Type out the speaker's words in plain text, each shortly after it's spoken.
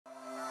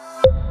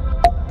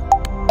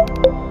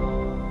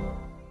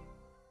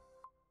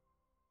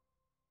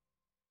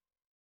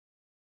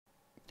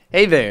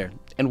Hey there,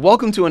 and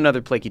welcome to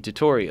another Plaky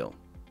tutorial.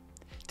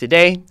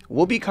 Today,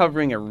 we'll be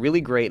covering a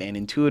really great and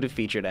intuitive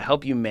feature to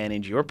help you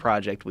manage your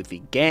project with the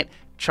Gantt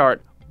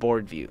chart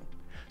board view.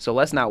 So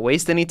let's not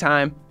waste any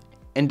time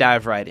and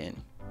dive right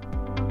in.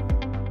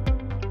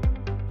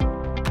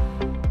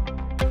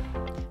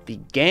 The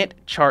Gantt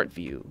chart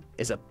view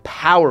is a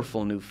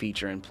powerful new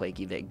feature in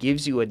Plaky that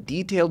gives you a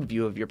detailed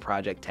view of your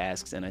project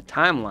tasks and a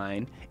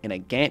timeline in a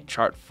Gantt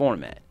chart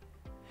format.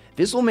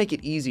 This will make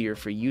it easier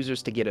for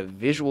users to get a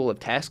visual of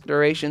task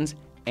durations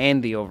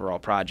and the overall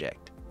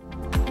project.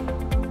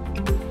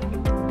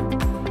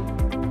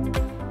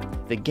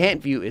 The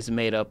Gantt view is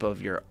made up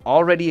of your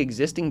already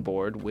existing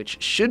board,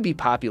 which should be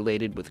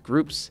populated with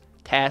groups,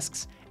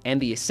 tasks,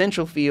 and the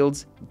essential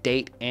fields,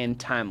 date, and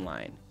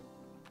timeline.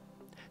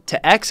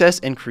 To access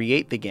and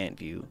create the Gantt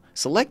view,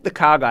 select the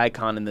cog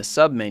icon in the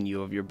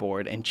submenu of your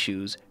board and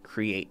choose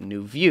Create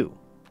New View.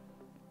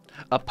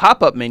 A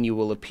pop-up menu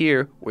will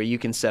appear where you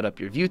can set up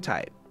your view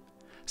type.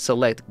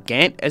 Select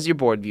Gantt as your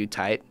board view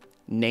type,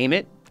 name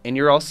it, and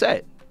you're all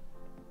set.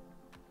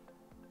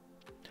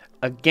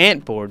 A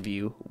Gantt board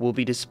view will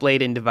be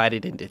displayed and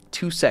divided into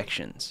two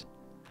sections.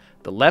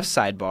 The left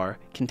sidebar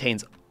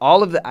contains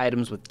all of the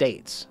items with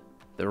dates.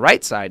 The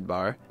right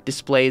sidebar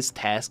displays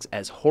tasks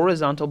as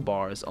horizontal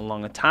bars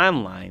along a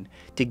timeline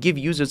to give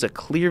users a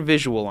clear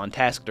visual on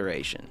task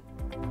duration.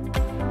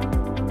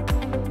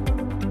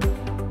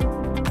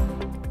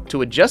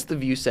 To adjust the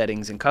view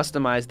settings and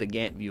customize the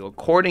Gantt view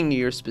according to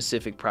your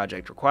specific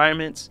project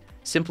requirements,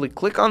 simply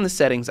click on the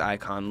settings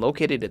icon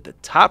located at the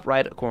top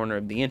right corner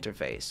of the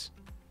interface.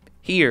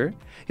 Here,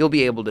 you'll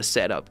be able to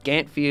set up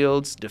Gantt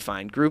fields,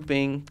 define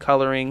grouping,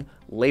 coloring,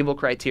 label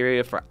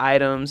criteria for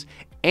items,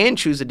 and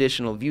choose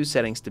additional view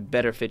settings to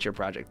better fit your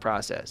project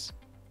process.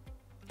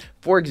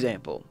 For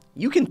example,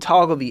 you can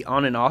toggle the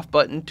on and off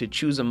button to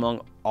choose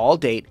among all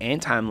date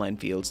and timeline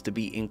fields to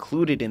be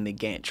included in the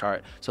Gantt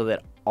chart so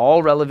that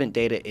all relevant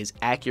data is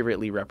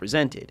accurately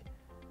represented.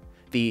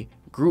 The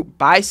Group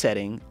By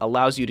setting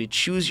allows you to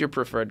choose your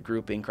preferred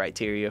grouping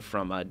criteria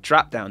from a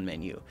drop-down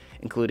menu,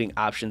 including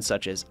options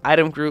such as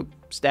item group,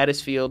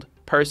 status field,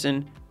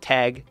 person,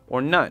 tag,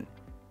 or none.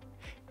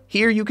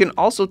 Here you can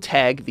also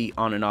tag the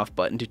on and off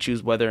button to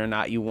choose whether or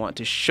not you want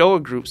to show a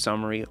group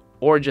summary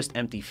or just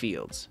empty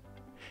fields.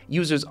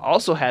 Users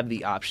also have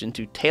the option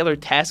to tailor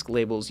task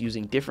labels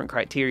using different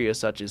criteria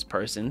such as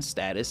person,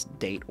 status,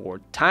 date, or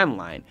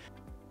timeline.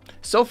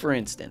 So for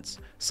instance,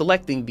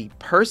 selecting the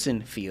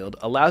person field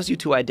allows you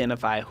to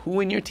identify who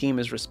in your team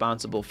is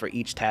responsible for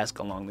each task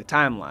along the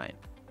timeline.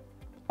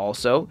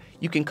 Also,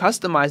 you can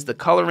customize the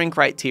coloring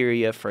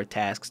criteria for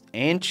tasks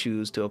and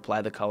choose to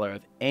apply the color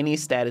of any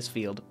status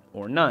field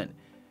or none.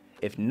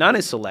 If none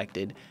is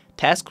selected,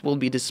 tasks will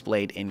be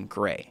displayed in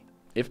gray.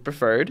 If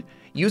preferred,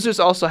 users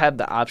also have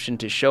the option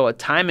to show a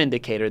time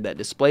indicator that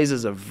displays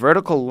as a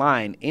vertical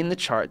line in the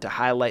chart to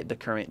highlight the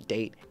current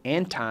date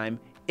and time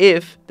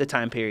if the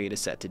time period is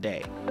set to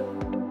day.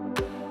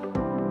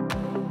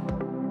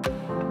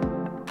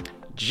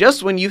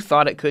 Just when you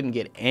thought it couldn't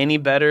get any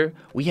better,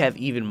 we have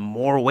even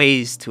more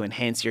ways to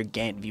enhance your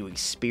Gantt view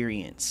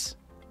experience.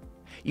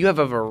 You have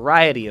a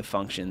variety of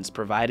functions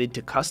provided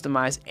to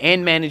customize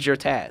and manage your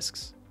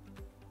tasks.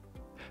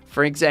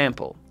 For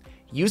example,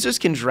 users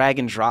can drag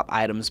and drop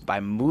items by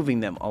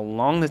moving them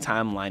along the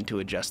timeline to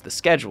adjust the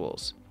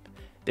schedules.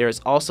 There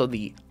is also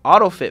the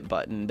Auto-Fit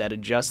button that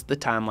adjusts the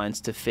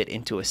timelines to fit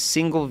into a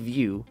single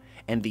view,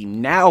 and the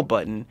Now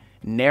button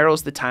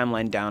narrows the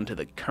timeline down to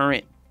the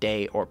current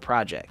day or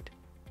project.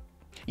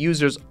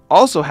 Users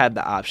also have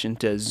the option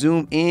to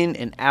zoom in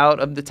and out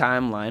of the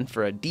timeline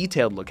for a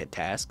detailed look at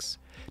tasks.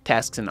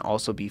 Tasks can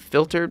also be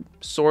filtered,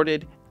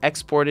 sorted,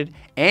 exported,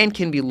 and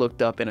can be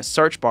looked up in a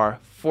search bar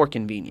for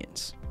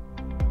convenience.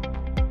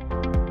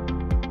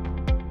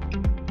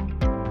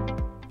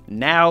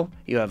 Now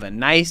you have a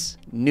nice,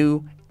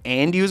 new,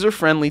 and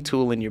user-friendly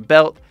tool in your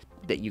belt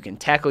that you can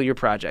tackle your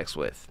projects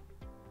with.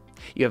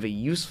 You have a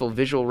useful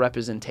visual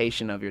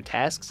representation of your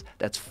tasks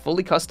that's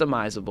fully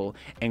customizable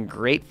and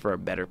great for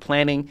better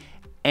planning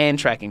and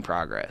tracking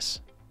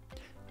progress.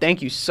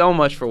 Thank you so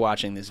much for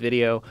watching this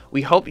video.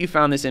 We hope you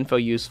found this info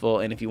useful,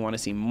 and if you want to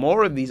see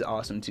more of these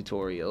awesome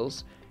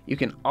tutorials, you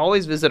can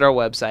always visit our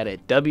website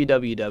at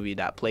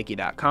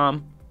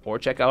www.plaky.com or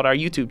check out our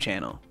YouTube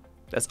channel.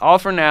 That's all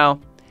for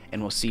now,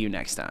 and we'll see you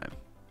next time.